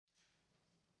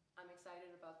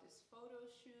about this photo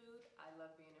shoot. I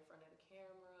love being in front of the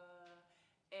camera,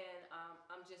 and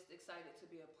I'm just excited to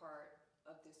be a part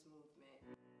of this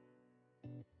movement.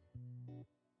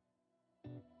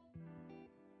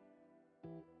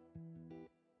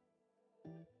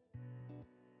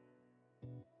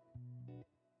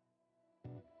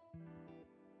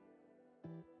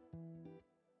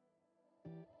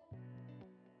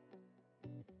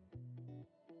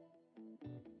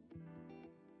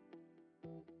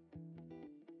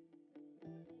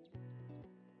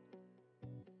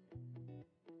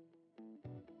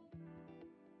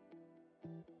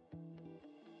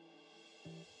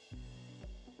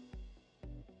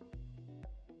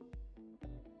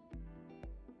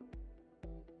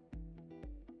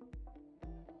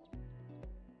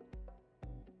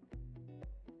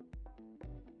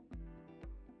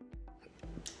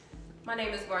 My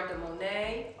name is Vendredi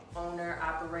Monet, owner,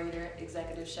 operator,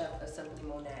 executive chef of Simply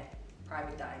Monet,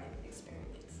 private dining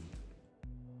experience.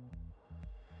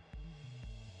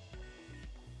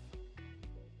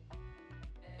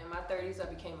 In my 30s, I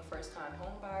became a first-time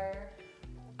home buyer.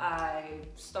 I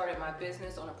started my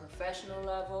business on a professional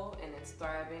level, and it's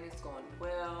thriving, it's going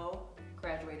well.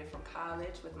 Graduated from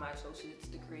college with my associate's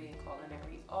degree in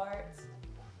culinary arts,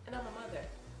 and I'm a mother.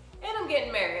 And I'm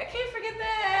getting married, I can't forget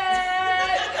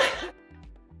that!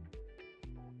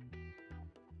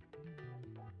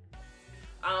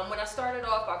 When I started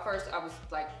off, I was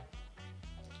like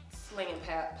slinging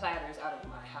platters out of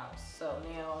my house. So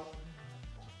now,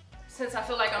 since I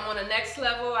feel like I'm on the next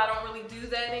level, I don't really do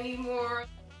that anymore.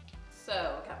 So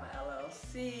I got my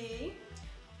LLC,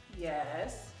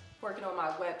 yes. Working on my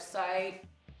website,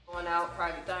 going out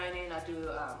private dining. I do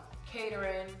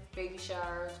catering, baby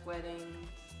showers, weddings,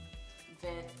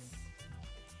 events.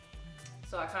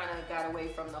 So I kind of got away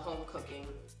from the home cooking.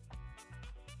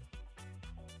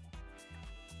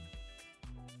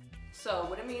 So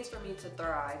what it means for me to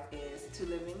thrive is to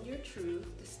live in your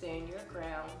truth, to stand your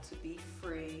ground, to be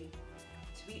free,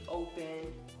 to be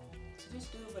open, to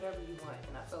just do whatever you want.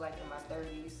 And I feel like in my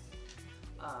 30s,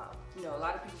 you know, a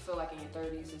lot of people feel like in your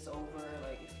 30s it's over,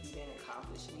 like if you didn't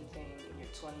accomplish anything. In your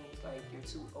 20s, like you're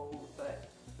too old.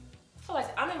 But I feel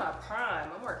like I'm in my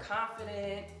prime. I'm more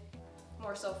confident,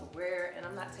 more self-aware, and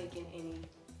I'm not taking any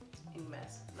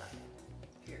mess, nothing,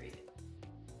 period.